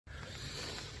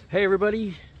Hey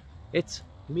everybody, it's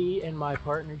me and my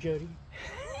partner Jody.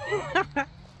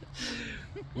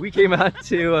 We came out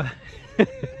to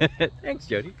thanks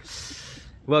Jody.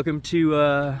 Welcome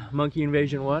to Monkey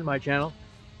Invasion 1, my channel.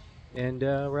 And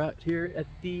we're out here at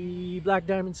the Black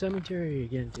Diamond Cemetery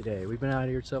again today. We've been out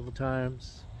here several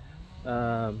times.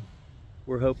 We're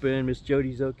hoping Miss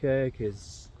Jody's okay,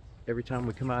 because every time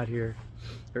we come out here,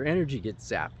 her energy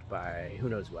gets zapped by who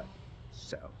knows what.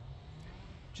 So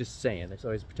just saying, there's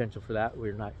always potential for that.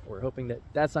 We're hoping that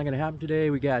that's not going to happen today.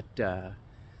 We got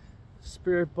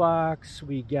spirit box,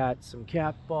 we got some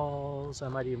cat balls. I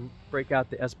might even break out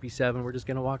the SB7. We're just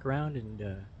going to walk around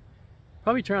and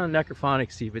probably turn on the necrophonic,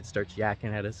 see if it starts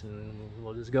yakking at us, and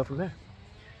we'll just go from there.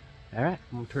 All right,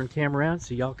 I'm gonna turn the camera around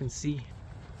so y'all can see.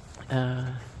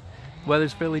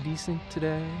 Weather's fairly decent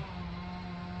today.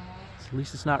 So at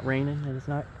least it's not raining and it's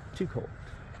not too cold.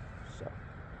 So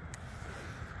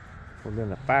we're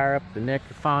gonna fire up the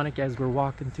necrophonic as we're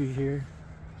walking through here.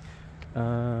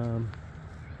 I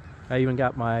even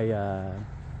got my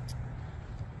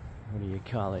what do you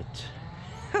call it?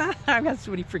 I've got so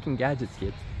many freaking gadgets,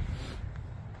 kids.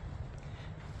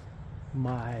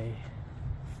 I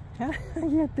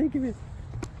can't think of it.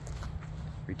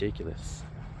 Ridiculous.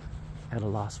 At a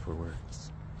loss for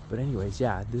words. But anyways,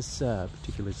 yeah, this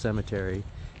particular cemetery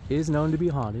is known to be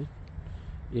haunted.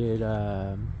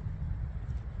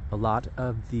 A lot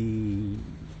of the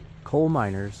coal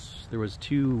miners, there was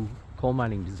 2 coal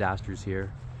mining disasters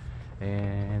here,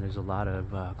 and there's a lot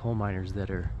of coal miners that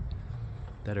are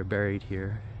buried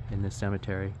here in this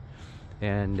cemetery.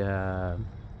 And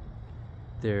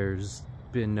there's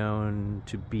been known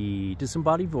to be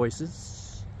disembodied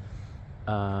voices,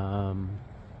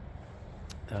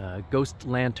 ghost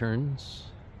lanterns,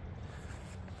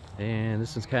 and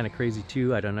this is kind of crazy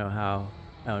too. I don't know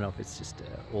if it's just an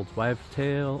old wives'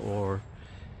 tale or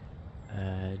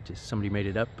just somebody made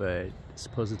it up, but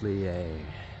supposedly a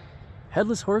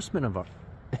headless horseman of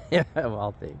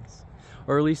all things,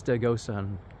 or at least a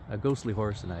ghostly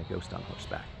horse and a ghost on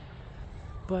horseback.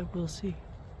 But we'll see.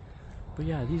 But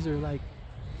yeah, these are like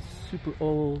super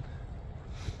old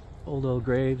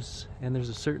graves, and there's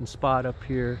a certain spot up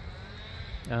here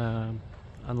on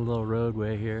the little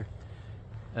roadway here.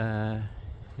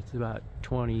 It's about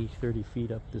 20-30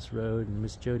 feet up this road, and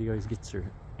Miss Jody always gets her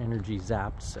energy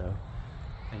zapped, so,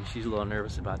 and she's a little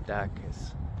nervous about that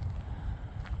because,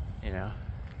 you know,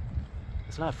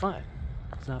 it's not fun.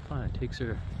 It's not fun. It takes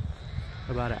her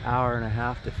about an hour and a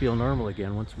half to feel normal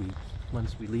again once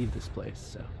we leave this place.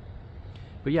 So.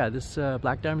 But yeah, this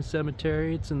Black Diamond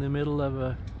Cemetery, it's in the middle of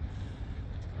a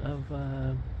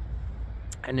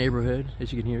neighborhood.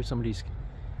 As you can hear, somebody's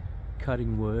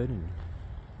cutting wood and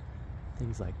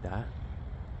things like that.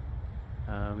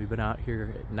 We've been out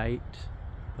here at night.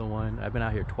 I've been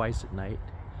out here twice at night.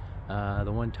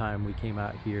 The one time we came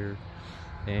out here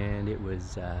and it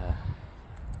was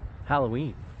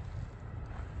Halloween.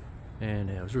 And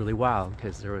it was really wild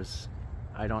because there was,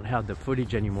 I don't have the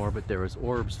footage anymore, but there was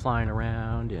orbs flying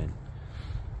around and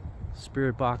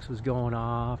spirit box was going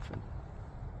off and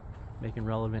making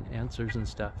relevant answers and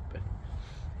stuff. But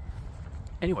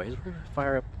anyways, we're gonna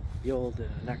fire up the old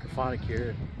necrophonic here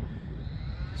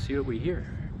and see what we hear.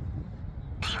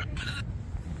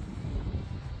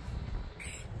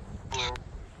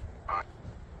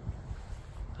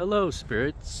 Hello,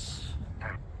 spirits.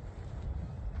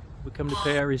 We come to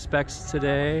pay our respects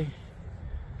today.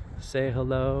 Say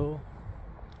hello.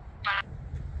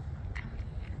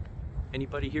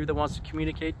 Anybody here that wants to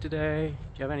communicate today?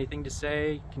 Do you have anything to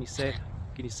say? Can you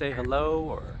say hello,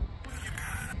 or?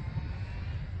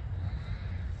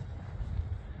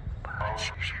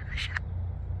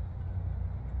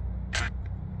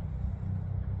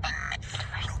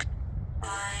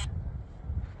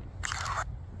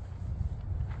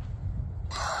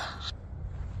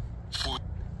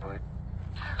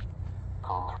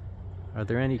 Are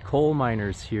there any coal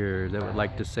miners here that would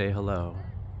like to say hello,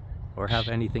 or have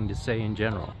anything to say in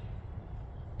general?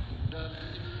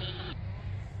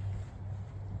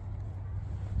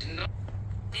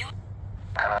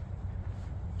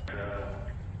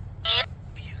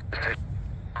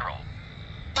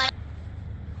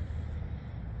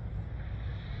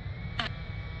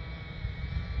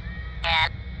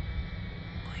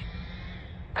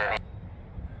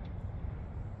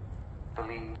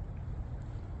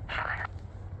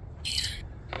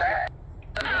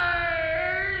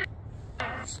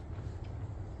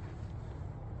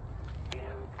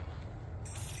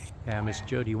 Yeah, Miss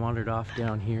Jody wandered off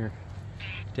down here,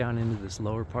 down into this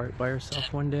lower part by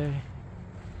herself one day,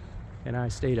 and I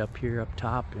stayed up here up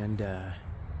top, and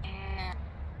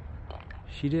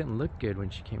she didn't look good when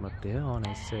she came up the hill, and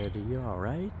I said, "Are you all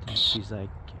right?" And she's like,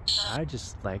 "I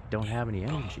just like don't have any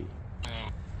energy."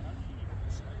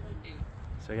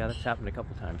 So yeah, that's happened a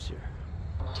couple times here.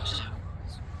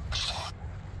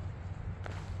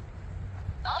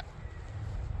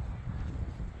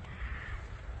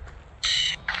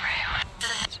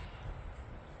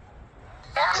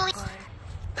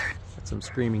 Got some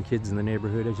screaming kids in the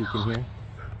neighborhood, as you can hear.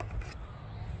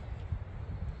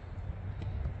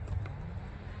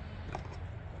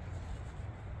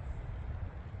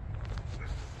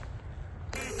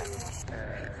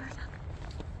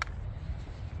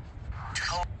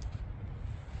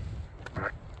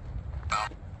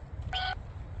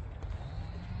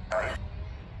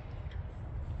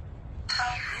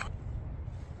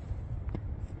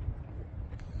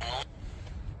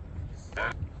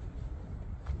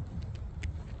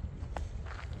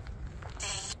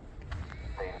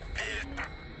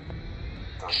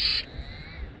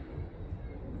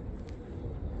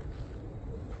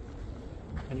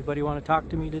 Anybody want to talk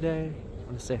to me today?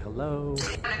 Want to say hello?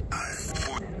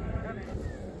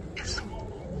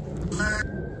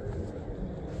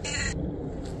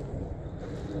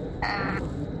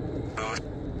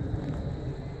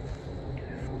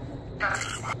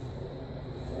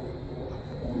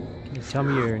 Can you tell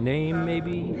me your name,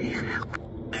 maybe?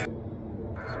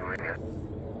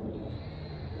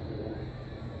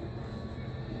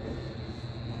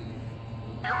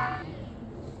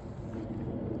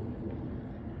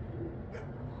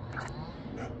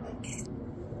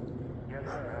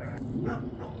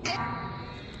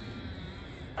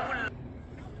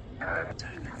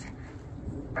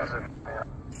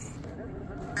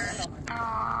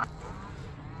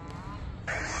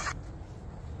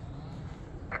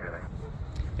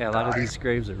 Yeah, a lot of these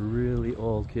graves are really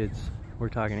old, kids. We're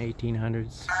talking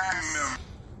 1800s.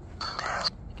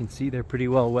 You can see they're pretty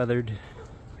well weathered.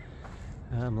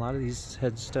 A lot of these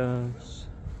headstones.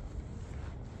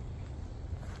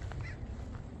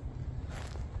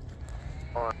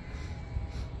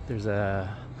 There's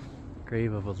a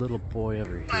grave of a little boy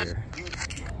over here.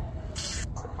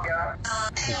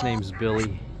 His name's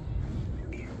Billy,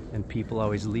 and people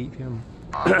always leave him,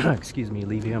 excuse me,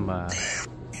 leave him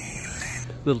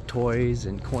little toys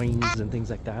and coins and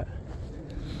things like that.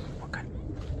 Okay.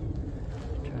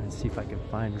 Trying to see if I can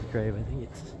find his grave. I think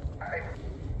it's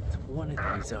one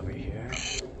of these over here.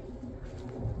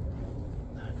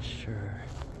 Not sure.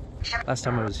 Last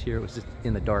time I was here, it was just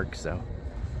in the dark, so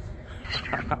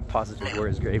I'm not positive where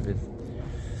his grave is.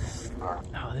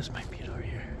 Oh, this might be it over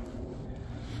here.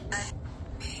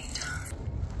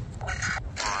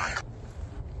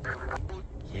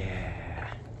 Yeah.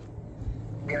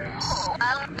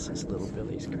 This is little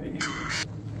Billy's grave.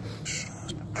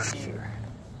 I'm not sure.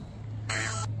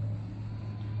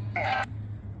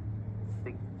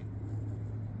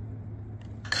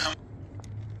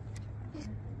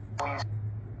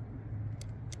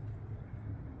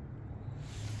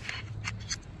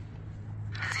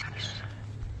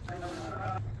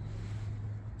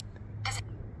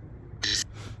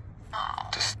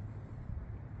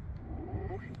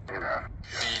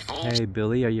 Hey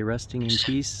Billy, are you resting in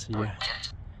peace?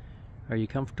 Are you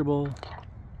comfortable?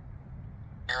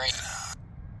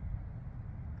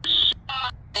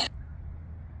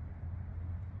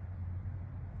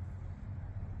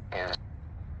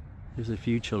 There's a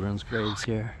few children's graves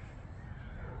here.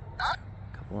 A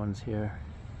couple ones here.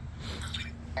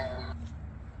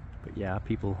 But yeah,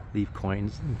 people leave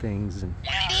coins and things. And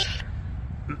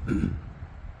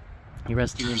you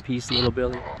resting in peace, little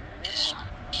Billy?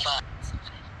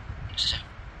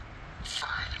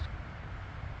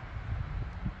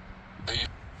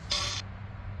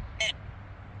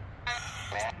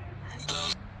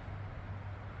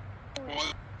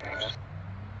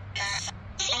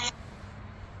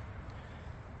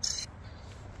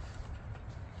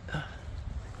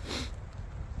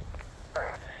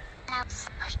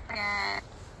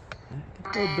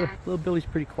 Little Billy's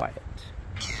pretty quiet.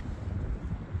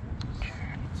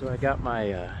 So I got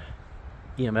my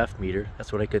EMF meter.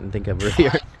 That's what I couldn't think of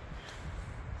earlier.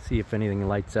 See if anything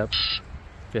lights up.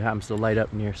 If it happens to light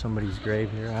up near somebody's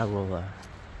grave here, I will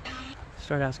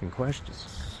start asking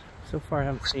questions. So far I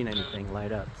haven't seen anything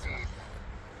light up.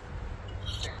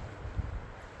 So.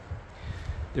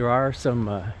 There are some,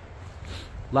 a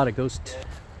lot of ghost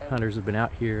hunters have been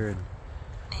out here and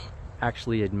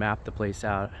actually had mapped the place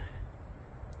out.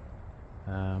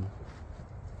 I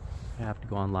have to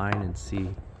go online and see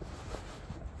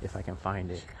if I can find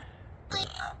it.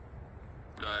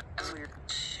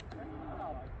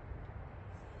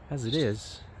 As it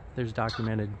is, there's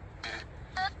documented,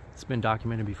 it's been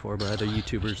documented before by other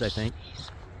YouTubers, I think.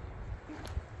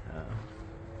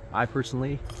 I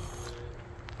personally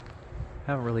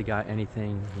haven't really got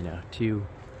anything, you know, too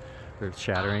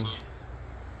earth-shattering.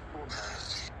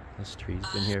 This tree's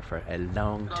been here for a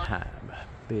long time.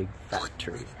 Big fat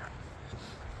tree.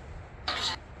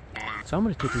 So I'm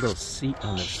gonna take a little seat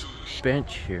on this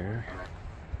bench here,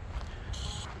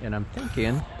 and I'm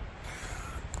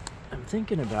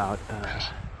thinking about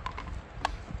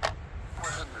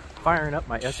firing up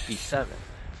my SB7,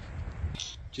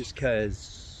 just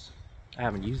because I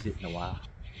haven't used it in a while.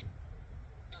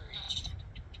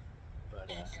 But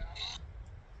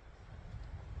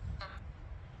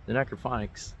the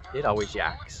Necrophonics, it always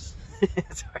yaks.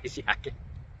 It's always yakking.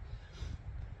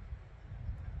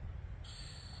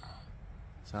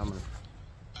 So I'm gonna,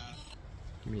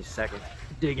 give me a second,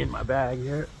 dig in my bag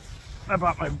here. I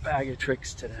brought my bag of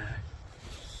tricks today.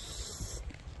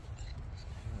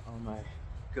 All my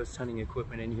ghost hunting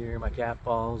equipment in here, my cat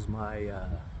balls, my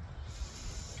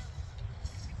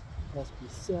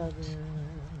SB7.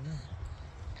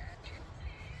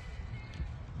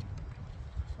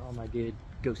 All my good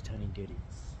ghost hunting goodies.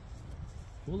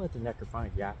 We'll let the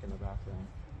Necrophonic yak in the background.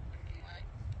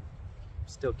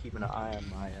 Still keeping an eye on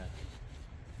my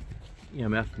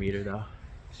EMF meter though,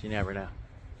 so you never know.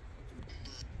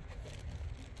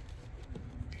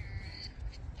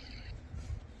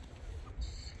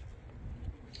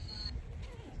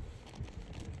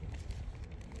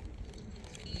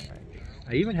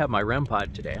 I even have my REM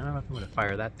pod today. I don't know if I'm going to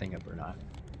fire that thing up or not,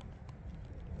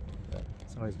 but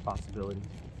it's always a possibility.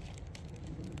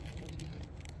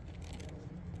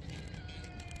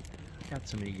 Got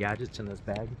so many gadgets in this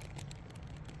bag.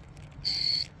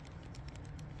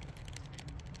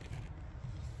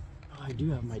 Oh, I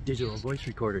do have my digital voice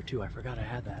recorder too. I forgot I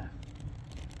had that.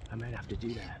 I might have to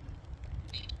do that.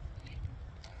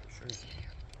 Sure.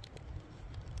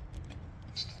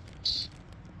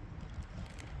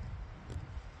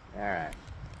 Alright.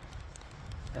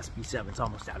 SB7's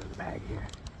almost out of the bag here.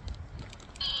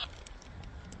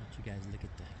 Let you guys look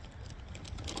at that.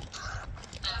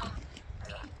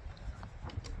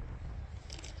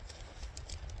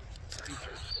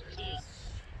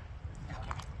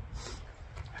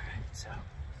 Alright, so.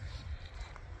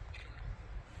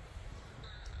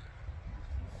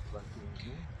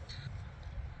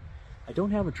 I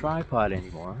don't have a tripod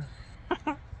anymore.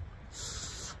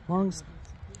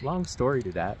 Long story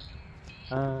to that.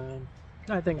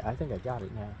 I think I got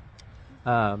it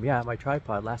now. Yeah, my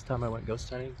tripod. Last time I went ghost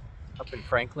hunting up in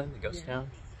Franklin, the ghost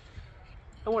town,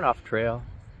 I went off trail.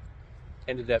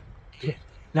 Ended up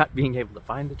not being able to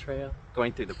find the trail,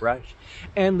 going through the brush,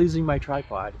 and losing my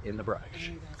tripod in the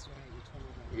brush. Oh, that's right. You told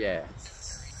me that.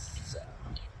 Yes.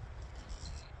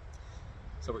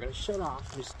 So we're gonna shut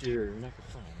off Mr.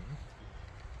 Necrophone.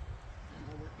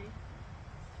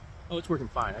 Oh, it's working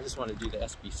fine. I just want to do the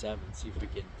SB7, see if we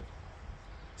can,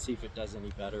 see if it does any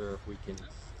better, or if we can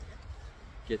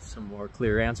get some more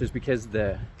clear answers, because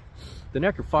the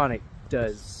Necrophonic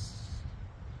does,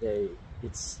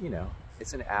 it's, you know,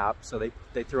 it's an app, so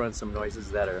they throw in some noises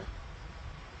that are,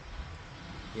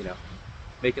 you know,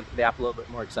 making the app a little bit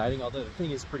more exciting, although the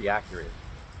thing is pretty accurate.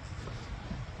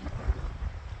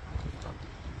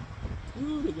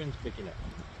 Ooh, the wind's picking up.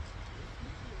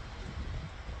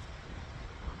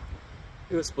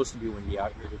 It was supposed to be windy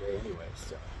out here today anyway,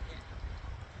 so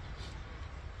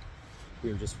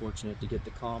we were just fortunate to get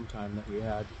the calm time that we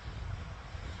had.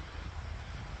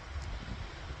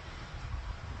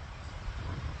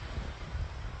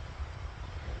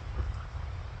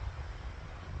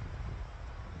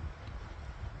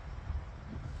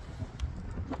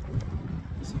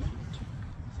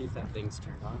 See if that thing's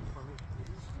turned on for me.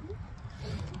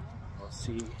 We'll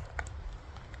see the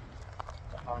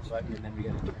on button, and then we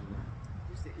gotta turn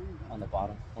on the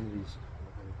bottom. One of these on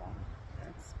the very bottom.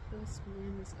 That's supposed to be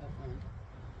in this outline.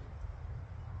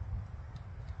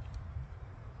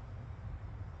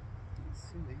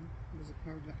 Assuming there's a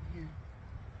power button here.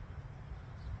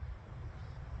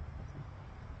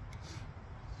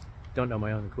 Don't know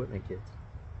my own equipment, kids.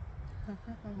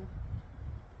 Okay. I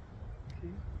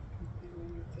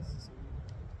wonder if this is on.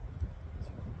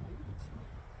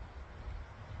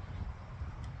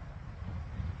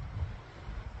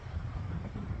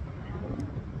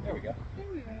 There we go. There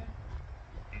we are.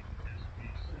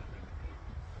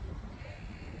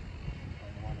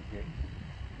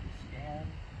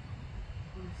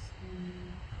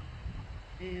 Scan.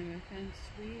 And I found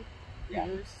sweep, Yeah.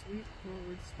 reverse sweep,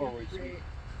 forward sweep, Forward sweep. right.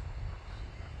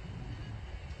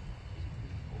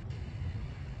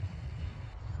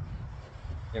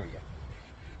 There we go.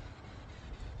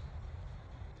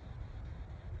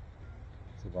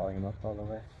 Is the volume up all the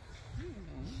way?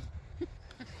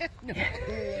 No.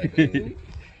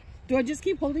 Do I just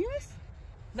keep holding this?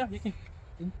 No, you can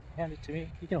hand it to me.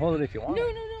 You can hold it if you want. No,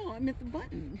 no, no. I'm at the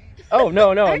button. Oh,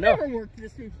 no, no, I no. never worked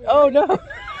this before. Oh, no.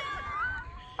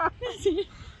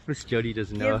 Miss Jody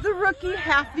doesn't know. Give the rookie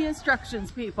half the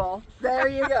instructions, people. There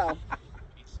you go.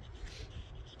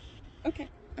 Okay,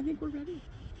 I think we're ready.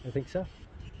 I think so.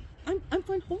 I'm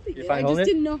fine holding You're it. fine I holding just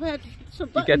it? didn't know how to push the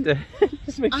You button. get the.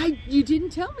 Just make You didn't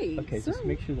tell me. Okay, just Sorry.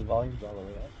 make sure the volume's all the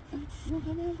way up. Well,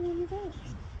 how do I do any of that?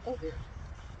 Oh, there.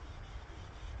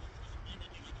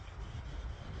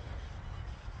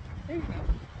 There you go.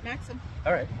 Maxim.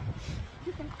 All right.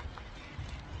 You're fine.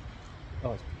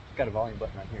 Oh, it's got a volume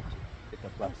button on here too. Hit the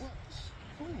plus. Well,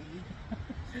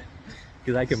 fine.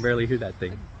 Because I can barely hear that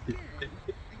thing. Give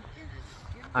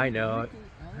I the know. rookie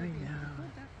all I the- know.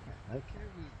 Hold that. Okay.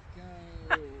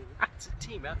 There we go. It's a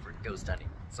team effort, ghost hunting,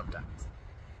 sometimes.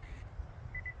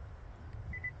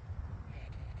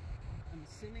 I'm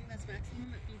assuming that's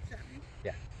maximum at beats at me.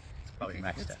 Yeah, it's probably Okay,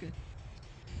 maxed that's out. good.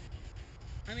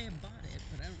 I may have bought it,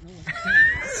 but I don't know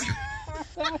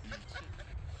what it does.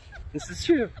 This is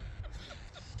true.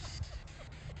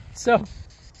 So,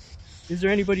 is there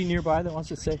anybody nearby that wants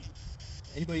to say?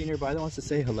 Anybody nearby that wants to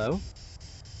say hello?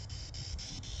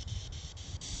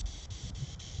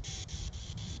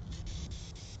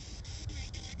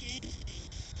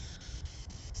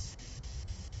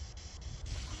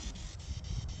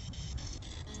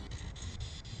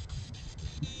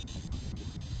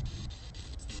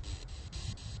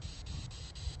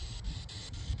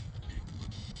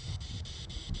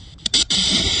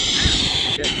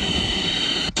 Shit.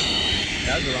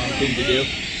 That was the wrong thing to do.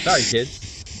 Sorry, kids.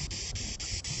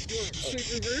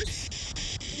 Straight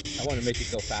reverse? I want to make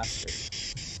it go faster.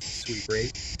 Sweet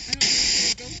rate. I don't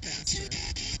think it'll go faster.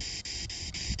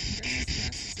 That's as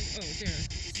fast as it, oh, there.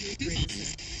 Sweep rate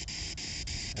is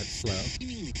That's slow.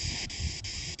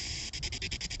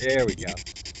 There we go. there.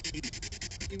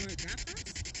 You want it that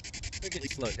fast? We can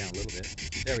slow it down a little bit.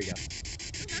 There we go. Oh,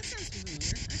 that sounds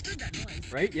familiar. I've heard that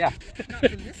noise. Right? Yeah. Not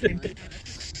from this one, but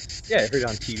Yeah, I heard it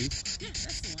on TV. yeah,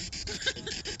 that's the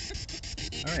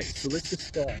one. All right, so let's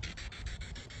just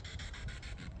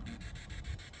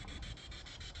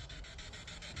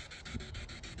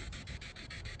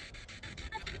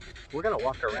we're gonna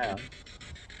walk around.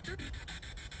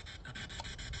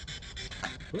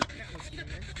 That was weird.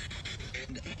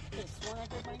 Could have sworn I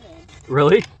heard my name.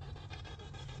 Really?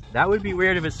 That would be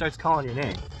weird if it starts calling your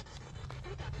name.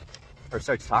 Or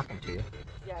starts talking to you.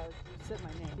 Yeah, you said my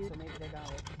name, so maybe they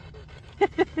got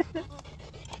it.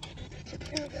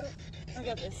 Here we go. I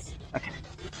got this. Okay.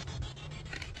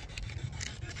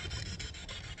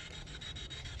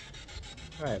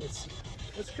 All right,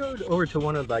 let's go over to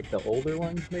one of like the older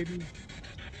ones maybe.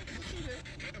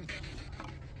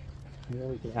 You know,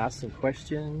 we can ask some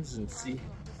questions and see.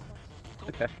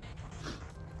 Okay.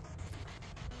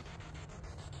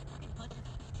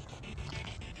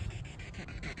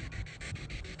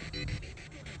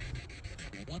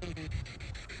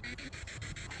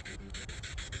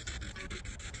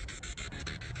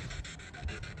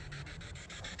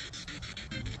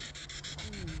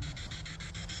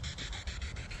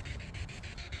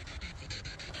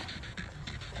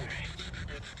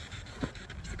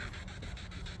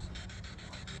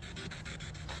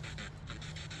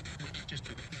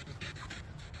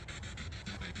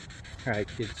 All right,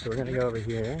 kids, so we're gonna go over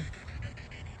here.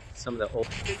 Some of the old.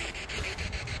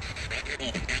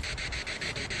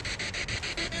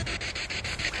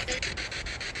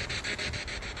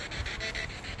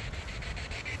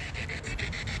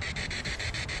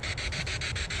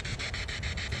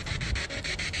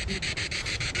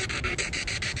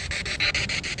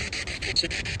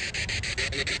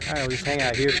 All right, we'll just hang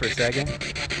out here for a second.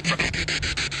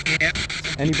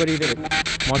 Anybody that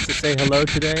wants to say hello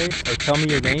today or tell me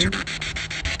your name?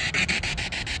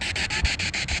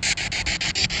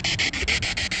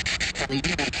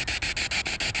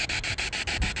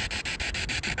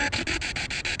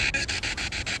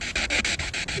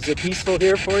 Is it peaceful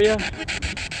here for you?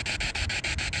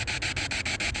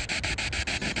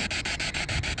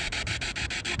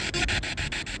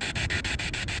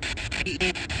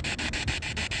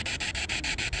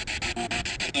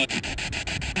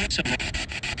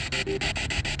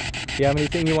 Do you have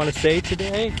anything you want to say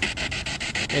today?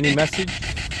 Any message?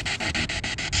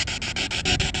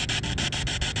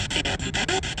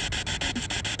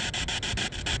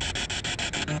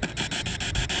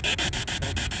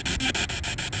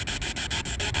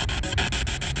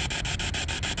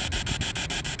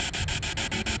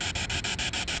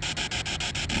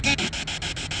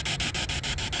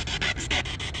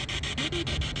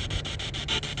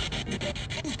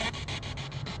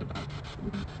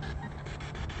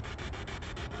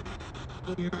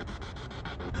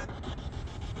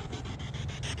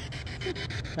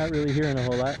 Not really hearing a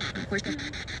whole lot.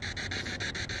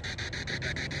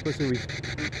 Suppose if we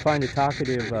find a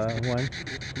talkative one,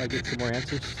 might get some more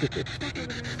answers.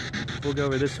 We'll go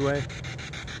over this way.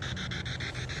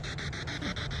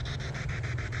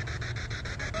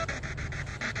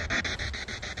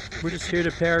 We're just here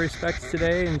to pay our respects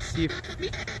today and see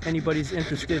if anybody's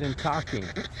interested in talking.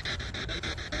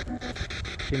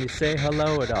 Can you say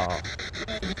hello at all?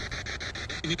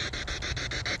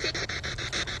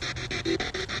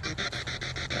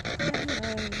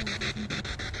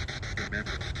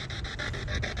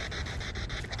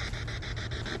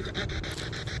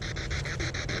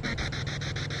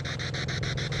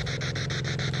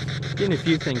 Getting a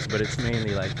few things, but it's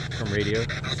mainly like from radio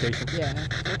stations. Yeah.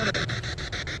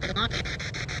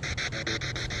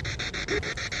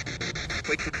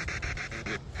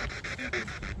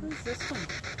 Who's this one?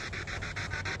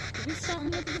 Did we stop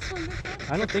and look at this one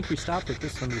before? I don't think we stopped at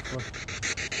this one before.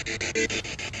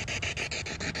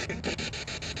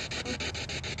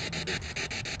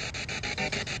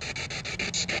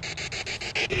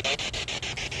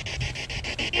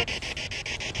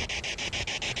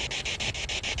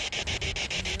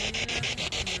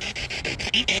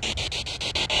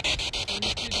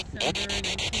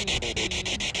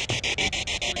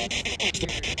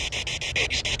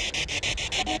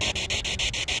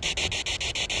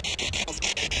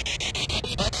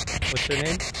 What's her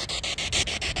name?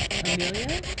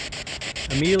 Amelia?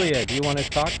 Amelia, do you want to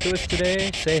talk to us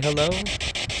today? Say hello?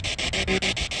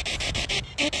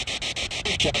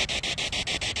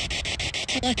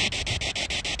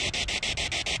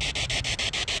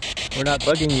 We're not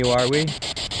bugging you, are we?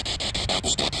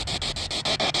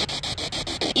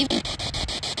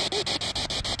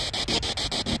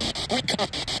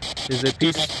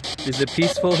 Is it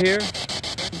peaceful here?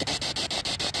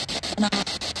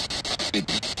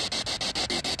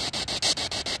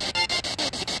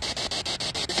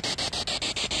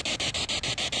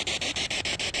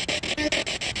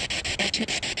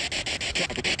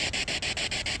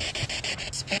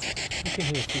 You can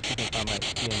hear people on my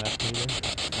EMF meter.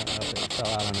 They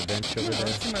fell out on the bench over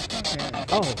there.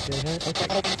 Oh, okay.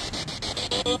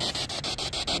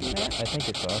 I think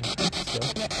it's on. Still.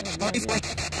 There's no lights on.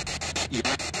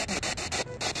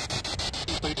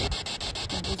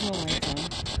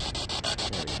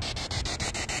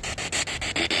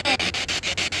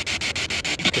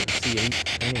 Couldn't see it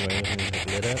anyway when it had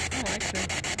lit up. Oh, I see.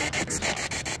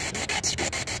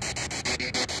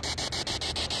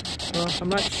 Well, I'm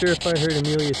not sure if I heard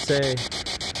Amelia say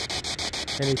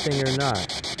anything or not.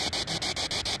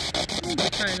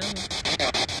 I know.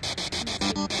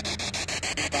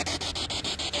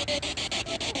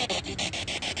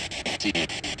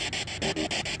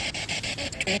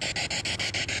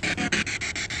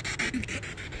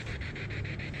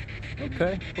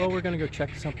 Okay, well, we're gonna go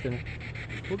check something.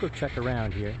 We'll go check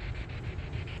around here.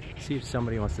 See if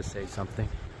somebody wants to say something.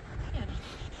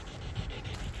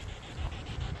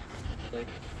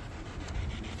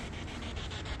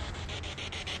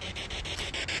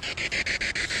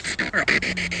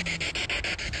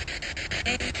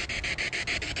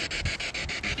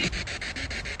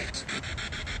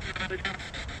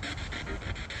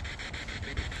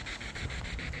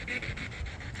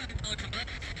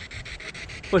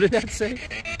 What did that say?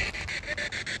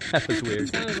 That was weird. It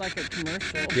sounded like a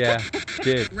commercial. Yeah, it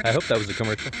did. I hope that was a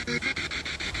commercial.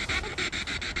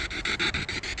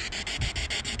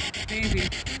 Baby. I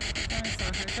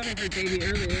thought I heard baby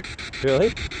earlier.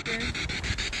 Really? Yeah.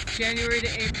 January to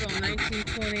April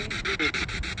 1920.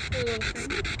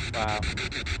 Wow.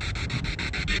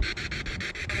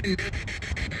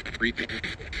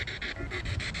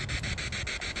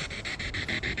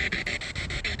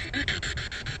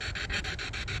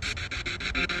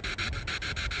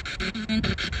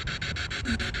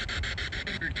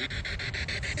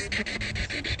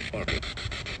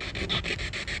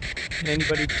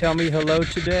 Anybody tell me hello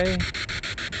today?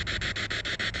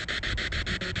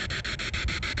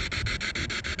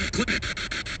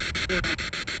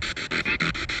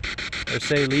 Or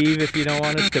say leave if you don't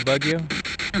want us to bug you?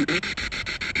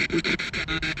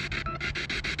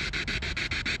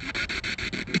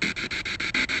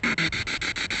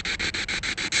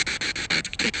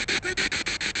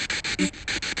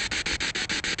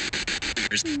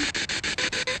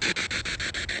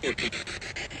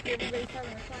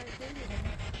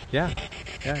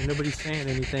 Yeah, nobody's saying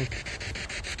anything.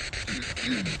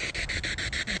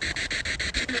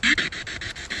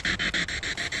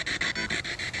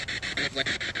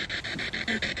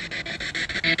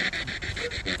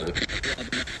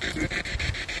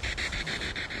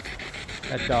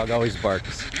 That dog always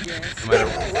barks. Yes. No matter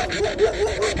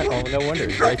what. Oh, no wonder.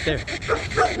 He's right there.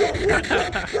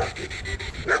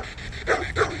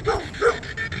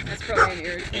 That's probably an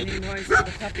irritating noise for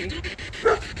the puppy.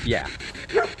 Yeah.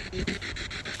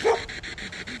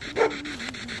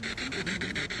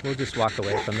 We'll just walk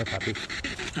away from the puppy.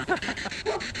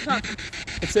 Pup.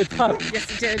 It said pup.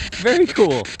 Yes, it did. Very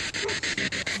cool.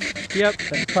 Yep,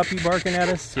 that puppy barking at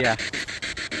us. Yeah.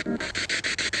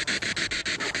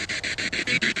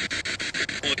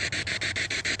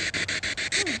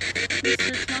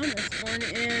 Mr. Thomas, born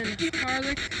in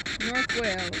Harlech, North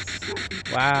Wales.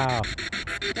 Wow.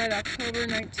 Died October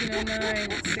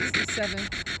 1909 at 67.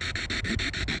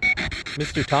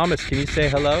 Mr. Thomas, can you say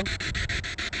hello?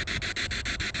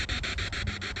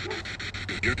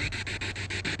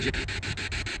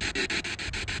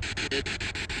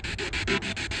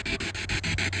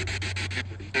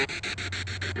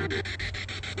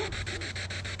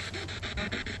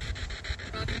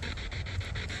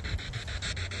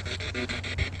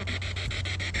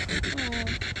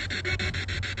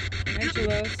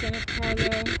 Angelo, son of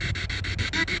Carlo,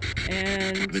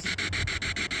 and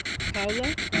Paula.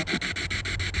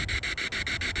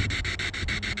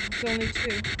 It's only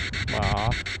two.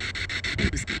 Aw.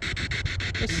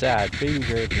 It's sad. Baby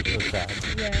graves are so sad.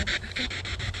 Yeah.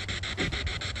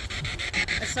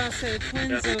 I saw a set of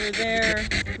twins over there.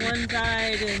 One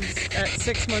died at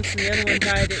 6 months and the other one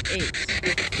died at 8.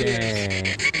 Dang.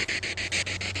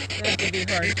 That would be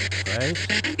hard. Right?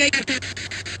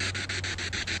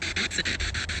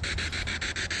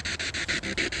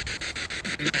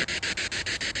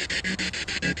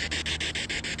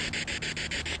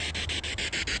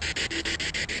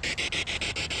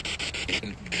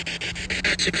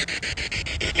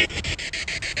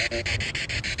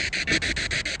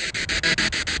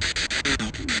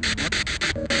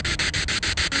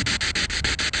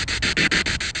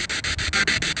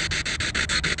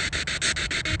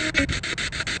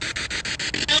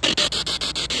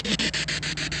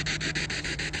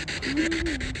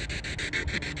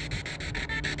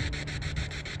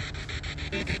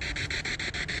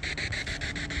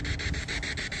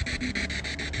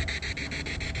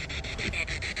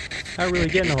 Not really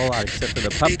getting a whole lot except for the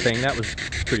pup thing. That was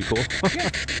pretty cool. Yeah,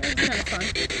 that was kind of fun.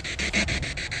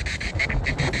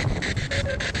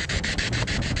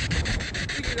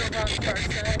 We could go around the far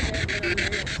side there, but I'm not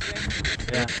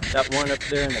yesterday. Yeah, that one up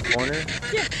there in the corner,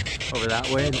 Yeah. over that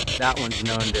way, that one's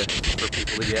known for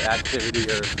people to get activity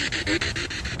or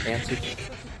answers.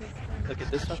 Look at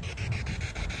this one.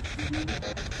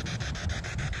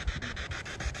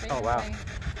 Oh, wow.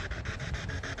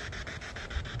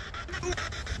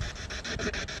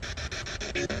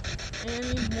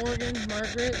 Annie, Morgan,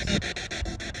 Margaret.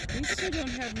 These still don't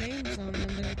have names on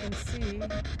them that I can see.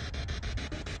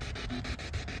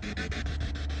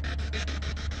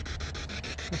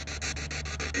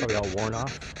 Probably all worn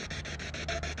off.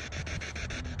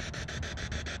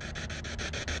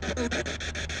 A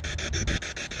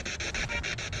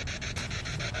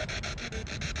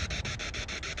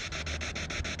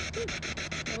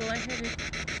little lightheaded.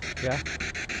 Yeah.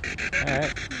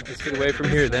 Alright, let's get away from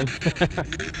here then.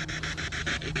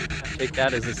 Take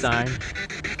that as a sign.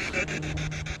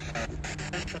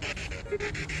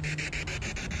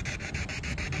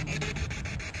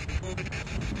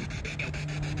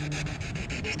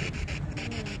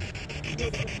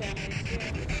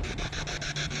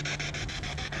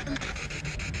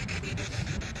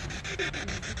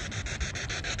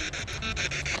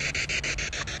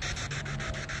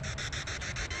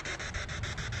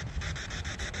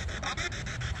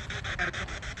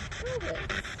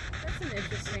 That's an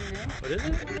interesting name. What is I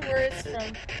it? wonder where it's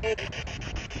from.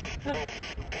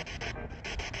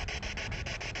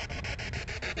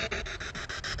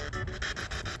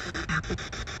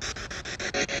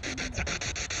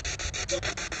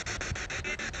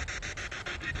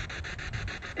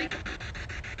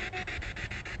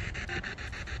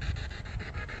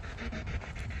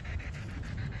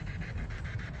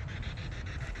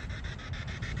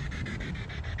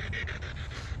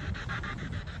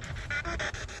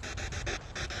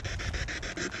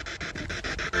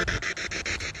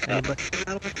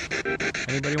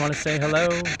 Anybody want to say hello?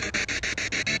 Can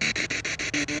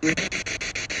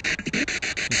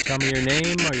you tell me your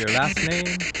name or your last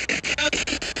name?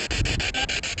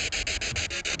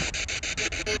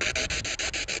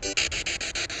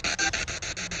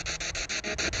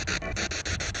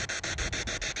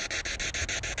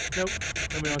 Nope,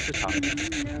 nobody wants to talk.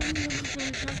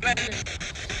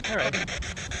 Alright,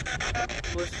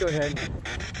 let's go ahead and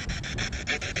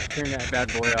turn that bad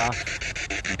boy off.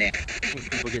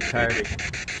 People get tired of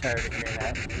hearing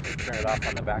that. turn it off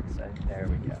on the back side. There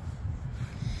we go.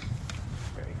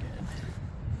 Very good.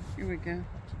 Here we go.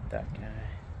 That guy.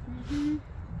 Mm-hmm.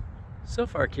 So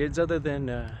far, kids, other than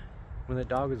when the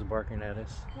dog was barking at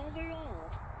us. There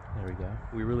we go.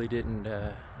 We really didn't.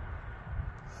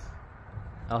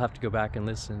 I'll have to go back and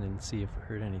listen and see if we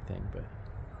heard anything, but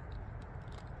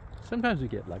sometimes we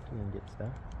get lucky and get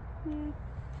stuff. Yeah.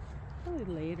 Probably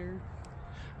later.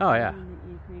 Oh yeah. In the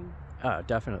evening. Oh,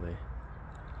 definitely.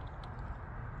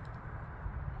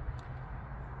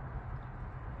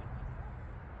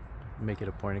 Make it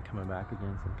a point of coming back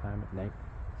again sometime at night.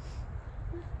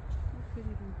 Could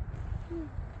even.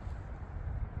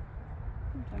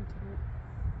 Sometime tonight.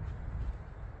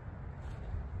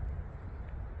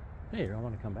 Hey, you don't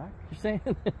want to come back? You're saying? No.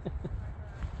 I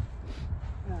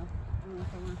don't know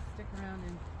if I want to stick around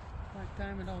in Black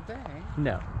Diamond all day.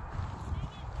 No.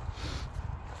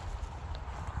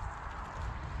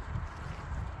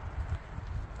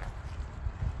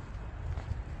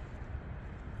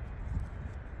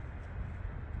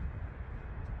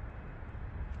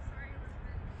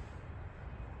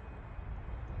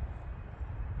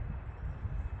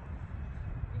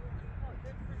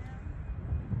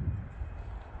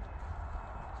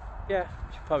 Yeah,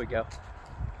 we should probably go.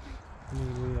 I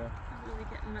mean, we Not really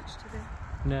getting much today.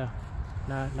 no,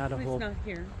 not a At least whole, not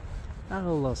here. not a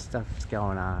whole lot of stuff's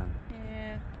going on.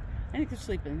 Yeah. I think they're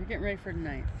sleeping. They're getting ready for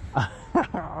tonight. They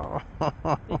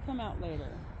come out later.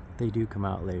 They do come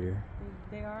out later.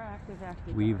 They are active.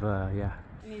 We've yeah,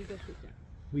 I need to go sit down.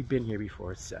 we've been here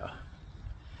before, so. I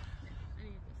need to go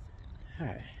sit down.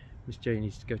 All right, Miss Jody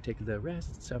needs to go take the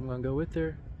rest, so I'm gonna go with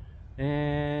her.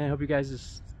 And hope you guys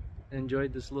just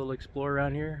enjoyed this little explore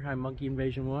around here. I'm Monkey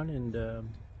Invasion 1, and yeah,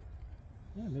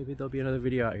 maybe there'll be another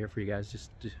video out here for you guys.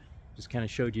 Just kind of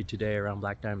showed you today around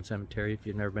Black Diamond Cemetery if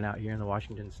you've never been out here in the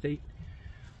Washington State.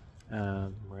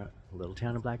 We're at a little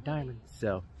town of Black Diamond.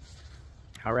 So,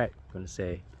 all right, I'm gonna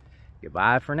say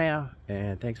goodbye for now,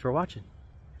 and thanks for watching.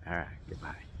 All right,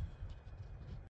 goodbye.